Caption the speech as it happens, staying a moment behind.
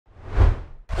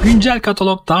Güncel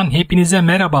Katalog'tan hepinize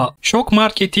merhaba. Şok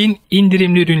Market'in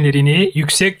indirimli ürünlerini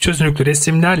yüksek çözünürlüklü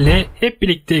resimlerle hep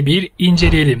birlikte bir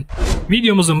inceleyelim.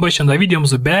 Videomuzun başında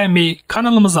videomuzu beğenmeyi,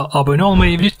 kanalımıza abone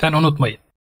olmayı lütfen unutmayın.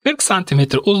 40 cm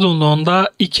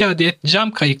uzunluğunda 2 adet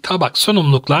cam kayık tabak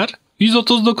sunumluklar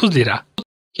 139 lira.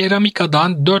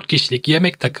 Keramikadan 4 kişilik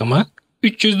yemek takımı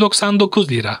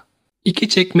 399 lira. 2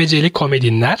 çekmeceli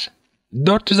komodinler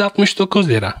 469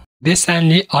 lira.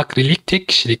 Desenli akrilik tek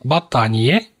kişilik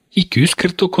battaniye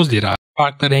 249 lira.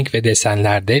 Farklı renk ve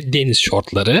desenlerde deniz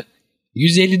şortları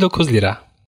 159 lira.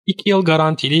 2 yıl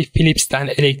garantili Philips'ten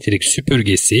elektrik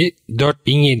süpürgesi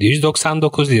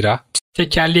 4799 lira.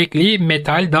 Tekerlekli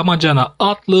metal damacana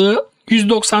atlığı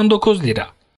 199 lira.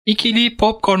 İkili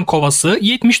popcorn kovası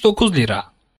 79 lira.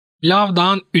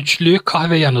 Lavdan üçlü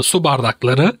kahve yanı su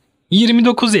bardakları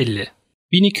 29.50.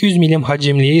 1200 milim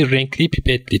hacimli renkli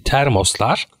pipetli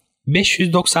termoslar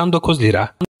 599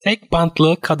 lira. Tek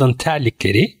bantlı kadın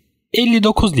terlikleri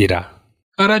 59 lira.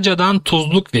 Karaca'dan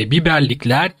tuzluk ve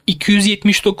biberlikler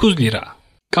 279 lira.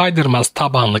 Kaydırmaz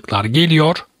tabanlıklar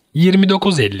geliyor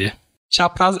 29.50.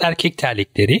 Çapraz erkek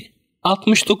terlikleri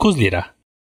 69 lira.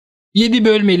 7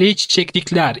 bölmeli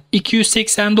çiçeklikler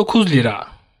 289 lira.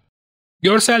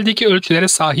 Görseldeki ölçülere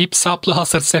sahip saplı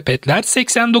hasır sepetler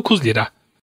 89 lira.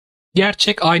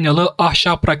 Gerçek aynalı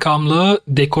ahşap rakamlı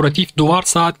dekoratif duvar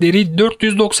saatleri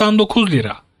 499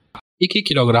 lira. 2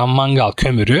 kilogram mangal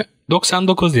kömürü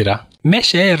 99 lira.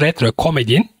 Meşe retro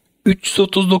komodin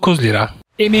 339 lira.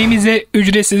 Emeğimize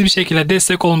ücretsiz bir şekilde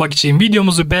destek olmak için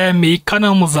videomuzu beğenmeyi,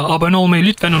 kanalımıza abone olmayı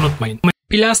lütfen unutmayın.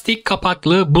 Plastik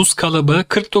kapaklı buz kalıbı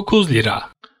 49 lira.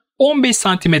 15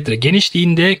 cm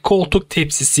genişliğinde koltuk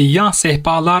tepsisi yan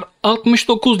sehpalar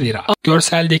 69 lira.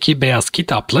 Görseldeki beyaz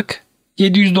kitaplık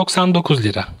 799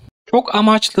 lira. Çok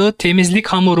amaçlı temizlik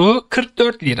hamuru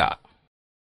 44 lira.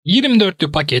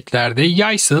 24'lü paketlerde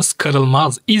yaysız,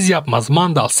 kırılmaz, iz yapmaz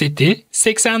mandal seti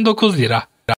 89 lira.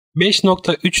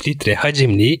 5.3 litre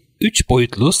hacimli 3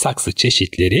 boyutlu saksı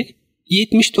çeşitleri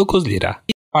 79 lira.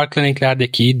 Farklı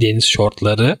renklerdeki deniz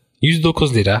şortları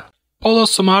 109 lira. Polo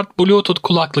Smart Bluetooth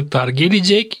kulaklıklar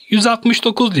gelecek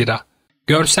 169 lira.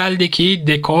 Görseldeki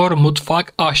dekor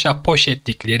mutfak ahşap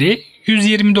poşetlikleri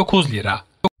 129 lira.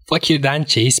 Fakirden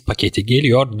çeyiz paketi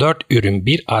geliyor 4 ürün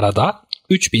bir arada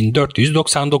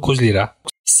 3499 lira.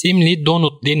 Simli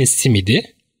donut deniz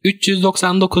simidi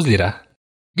 399 lira.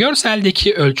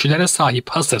 Görseldeki ölçülere sahip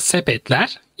hasır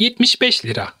sepetler 75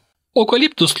 lira.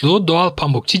 Okaliptuslu doğal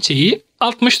pamuk çiçeği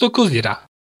 69 lira.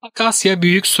 Akasya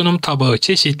büyük sunum tabağı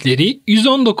çeşitleri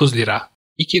 119 lira.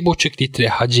 2,5 litre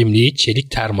hacimli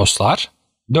çelik termoslar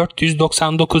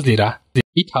 499 lira.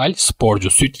 İthal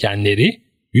sporcu sütyenleri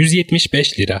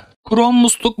 175 lira. Krom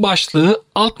musluk başlığı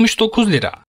 69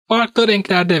 lira. Farklı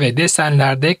renklerde ve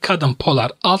desenlerde kadın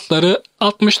polar altları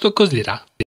 69 lira.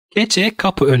 Keçe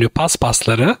kapı önü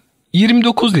paspasları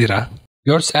 29 lira.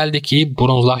 Görseldeki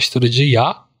bronzlaştırıcı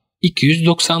yağ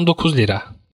 299 lira.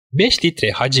 5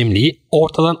 litre hacimli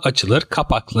ortadan açılır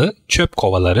kapaklı çöp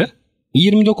kovaları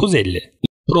 29.50.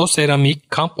 Pro seramik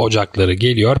kamp ocakları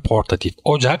geliyor portatif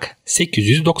ocak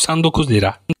 899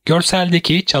 lira.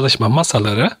 Görseldeki çalışma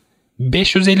masaları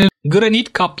 550.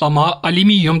 Granit kaplama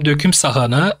alüminyum döküm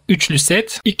sahanı üçlü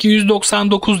set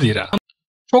 299 lira.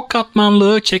 Çok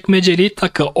katmanlı çekmeceli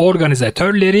takı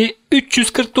organizatörleri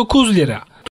 349 lira.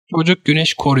 Çocuk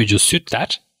güneş koruyucu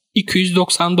sütler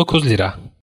 299 lira.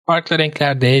 Farklı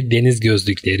renklerde deniz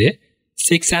gözlükleri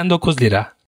 89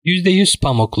 lira. %100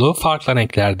 pamuklu farklı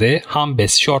renklerde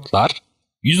hambes şortlar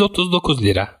 139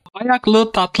 lira.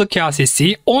 Ayaklı tatlı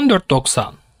kasesi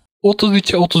 14.90.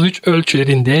 33'e 33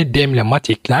 ölçülerinde demle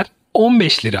matikler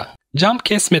 15 lira. Cam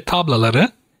kesme tablaları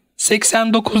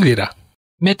 89 lira.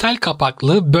 Metal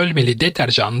kapaklı bölmeli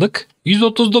deterjanlık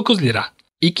 139 lira.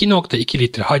 2.2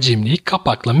 litre hacimli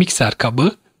kapaklı mikser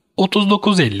kabı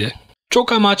 39.50.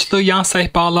 Çok amaçlı yan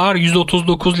sehpalar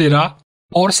 139 lira.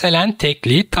 Porselen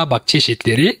tekli tabak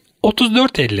çeşitleri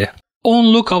 34.50.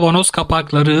 Onlu kavanoz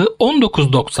kapakları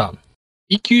 19.90.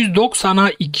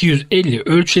 290'a 250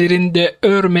 ölçülerinde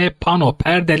örme pano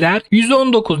perdeler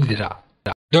 119 lira.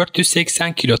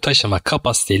 480 kilo taşıma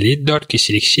kapasiteli 4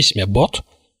 kişilik şişme bot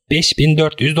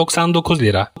 5499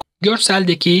 lira.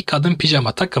 Görseldeki kadın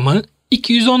pijama takımı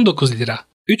 219 lira.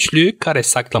 Üçlü kare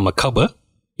saklama kabı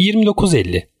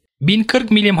 29.50.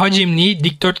 1040 milim hacimli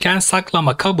dikdörtgen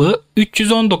saklama kabı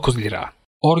 319 lira.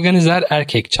 Organizer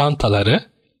erkek çantaları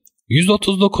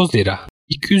 139 lira.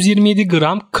 227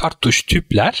 gram kartuş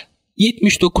tüpler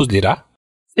 79 lira.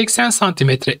 80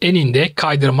 santimetre eninde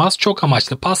kaydırmaz çok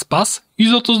amaçlı paspas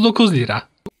 139 lira.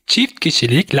 Çift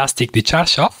kişilik lastikli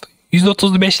çarşaf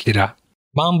 135 lira.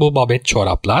 Bambu babet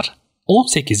çoraplar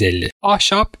 18.50.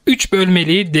 Ahşap 3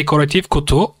 bölmeli dekoratif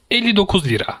kutu 59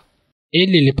 lira.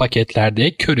 50'li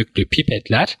paketlerde körüklü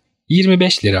pipetler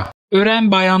 25 lira.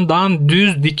 Ören bayandan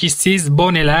düz dikişsiz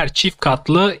boneler çift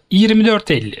katlı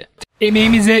 24.50.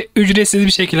 Emeğimize ücretsiz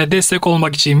bir şekilde destek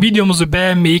olmak için videomuzu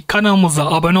beğenmeyi, kanalımıza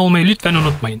abone olmayı lütfen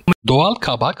unutmayın. Doğal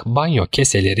kabak banyo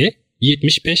keseleri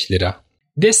 75 lira.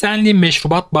 Desenli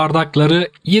meşrubat bardakları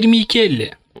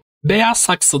 22.50. Beyaz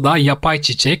saksıda yapay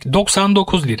çiçek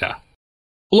 99 lira.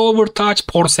 Flower Touch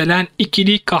porselen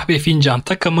ikili kahve fincan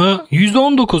takımı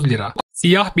 119 lira.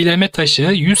 Siyah bileme taşı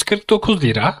 149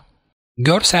 lira.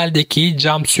 Görseldeki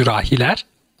cam sürahiler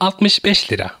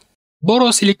 65 lira.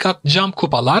 Borosilikat cam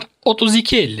kupalar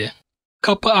 32.50.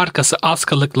 Kapı arkası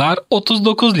askılıklar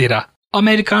 39 lira.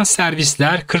 Amerikan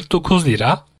servisler 49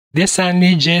 lira.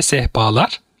 Desenli C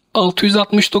sehpalar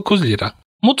 669 lira.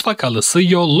 Mutfak halısı,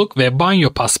 yolluk ve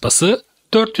banyo paspası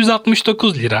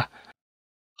 469 lira.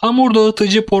 Hamur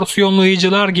dağıtıcı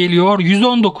porsiyonlayıcılar geliyor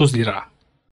 119 lira.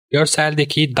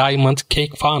 Görseldeki Diamond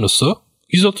Cake fanusu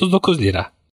 139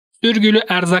 lira. Sürgülü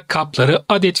erzak kapları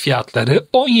adet fiyatları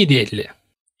 17.50.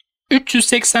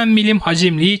 380 milim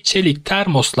hacimli çelik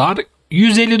termoslar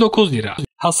 159 lira.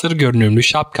 Hasır görünümlü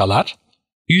şapkalar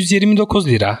 129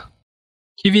 lira.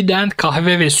 Kiwi'den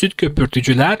kahve ve süt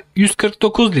köpürtücüler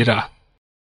 149 lira.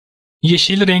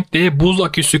 Yeşil renkli buz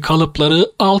aküsü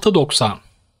kalıpları 6.90.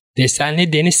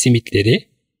 Desenli deniz simitleri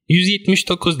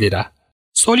 179 lira.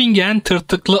 Solingen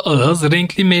tırtıklı ağız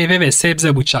renkli meyve ve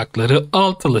sebze bıçakları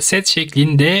altılı set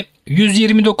şeklinde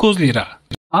 129 lira.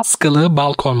 Askılı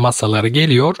balkon masaları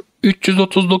geliyor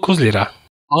 339 lira.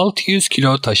 600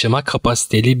 kilo taşıma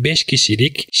kapasiteli 5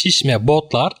 kişilik şişme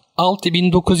botlar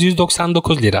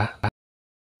 6999 lira.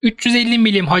 350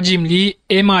 milim hacimli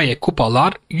emaye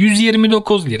kupalar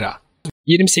 129 lira.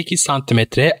 28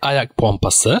 santimetre ayak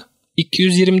pompası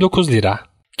 229 lira.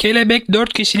 Kelebek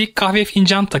 4 kişilik kahve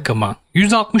fincan takımı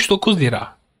 169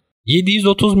 lira.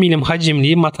 730 milim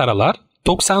hacimli mataralar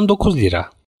 99 lira.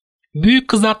 Büyük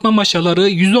kızartma maşaları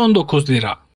 119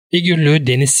 lira. Figürlü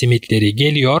deniz simitleri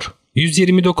geliyor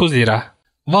 129 lira.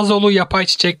 Vazolu yapay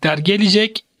çiçekler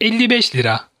gelecek 55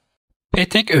 lira.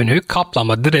 Petek önü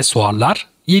kaplama dresuarlar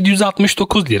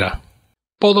 769 lira.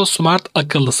 Polo Smart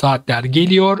akıllı saatler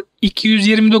geliyor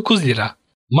 229 lira.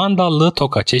 Mandallı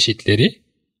toka çeşitleri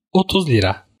 30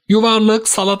 lira. Yuvarlak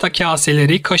salata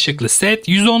kaseleri kaşıklı set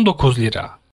 119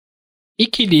 lira.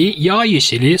 İkili yağ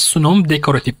yeşili sunum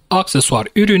dekoratif aksesuar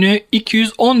ürünü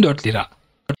 214 lira.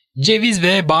 Ceviz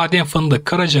ve badem fındık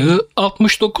karacağı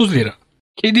 69 lira.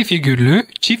 Kedi figürlü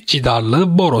çift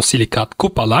cidarlı borosilikat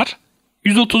kupalar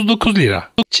 139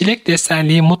 lira. Çilek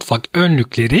desenli mutfak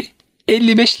önlükleri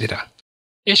 55 lira.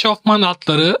 Eşofman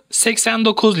altları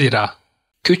 89 lira.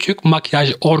 Küçük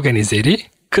makyaj organizeri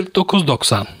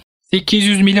 49.90.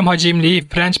 800 milim hacimli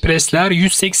French pressler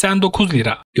 189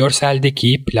 lira.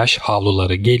 Görseldeki plaj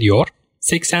havluları geliyor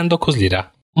 89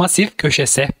 lira. Masif köşe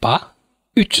sehpa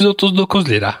 339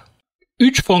 lira.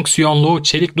 3 fonksiyonlu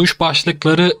çelik duş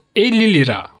başlıkları 50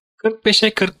 lira. 45'e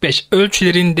 45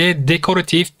 ölçülerinde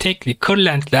dekoratif tekli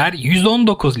kırlentler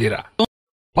 119 lira.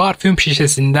 Parfüm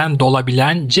şişesinden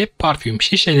dolabilen cep parfüm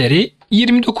şişeleri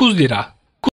 29 lira.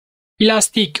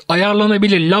 Plastik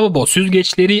ayarlanabilir lavabo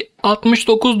süzgeçleri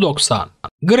 69.90.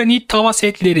 Granit tava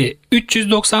setleri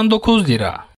 399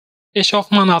 lira.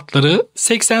 Eşofman altları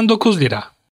 89 lira.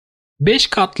 5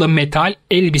 katlı metal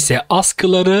elbise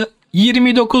askıları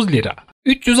 29 lira.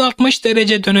 360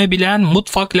 derece dönebilen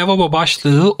mutfak lavabo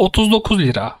başlığı 39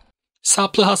 lira.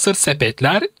 Saplı hasır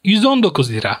sepetler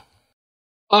 119 lira.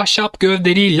 Ahşap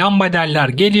gövdeli lambaderler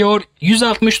geliyor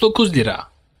 169 lira.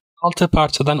 6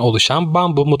 parçadan oluşan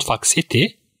bambu mutfak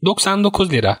seti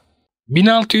 99 lira.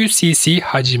 1600 cc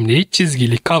hacimli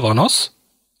çizgili kavanoz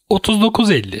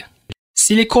 39.50.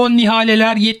 Silikon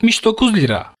nihaleler 79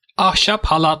 lira. Ahşap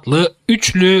halatlı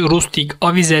üçlü rustik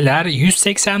avizeler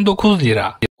 189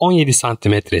 lira. 17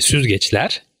 santimetre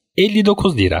süzgeçler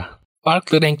 59 lira.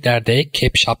 Farklı renklerde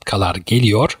kep şapkalar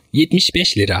geliyor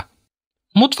 75 lira.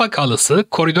 Mutfak halısı,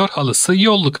 koridor halısı,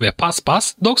 yolluk ve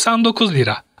paspas 99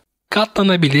 lira.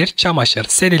 Katlanabilir çamaşır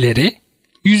serileri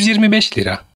 125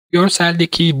 lira.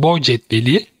 Görseldeki boy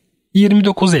cetveli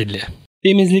 29.50.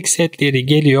 Temizlik setleri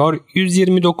geliyor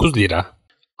 129 lira.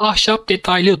 Ahşap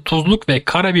detaylı tuzluk ve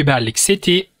karabiberlik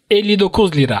seti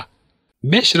 59 lira.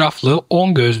 5 raflı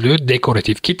 10 gözlü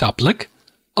dekoratif kitaplık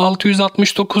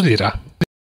 669 lira.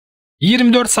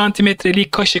 24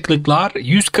 santimetrelik kaşıklıklar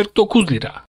 149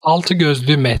 lira. 6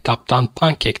 gözlü mehtaptan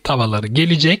pankek tavaları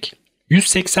gelecek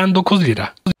 189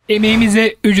 lira.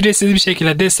 Emeğimize ücretsiz bir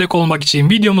şekilde destek olmak için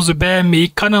videomuzu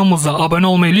beğenmeyi, kanalımıza abone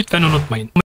olmayı lütfen unutmayın.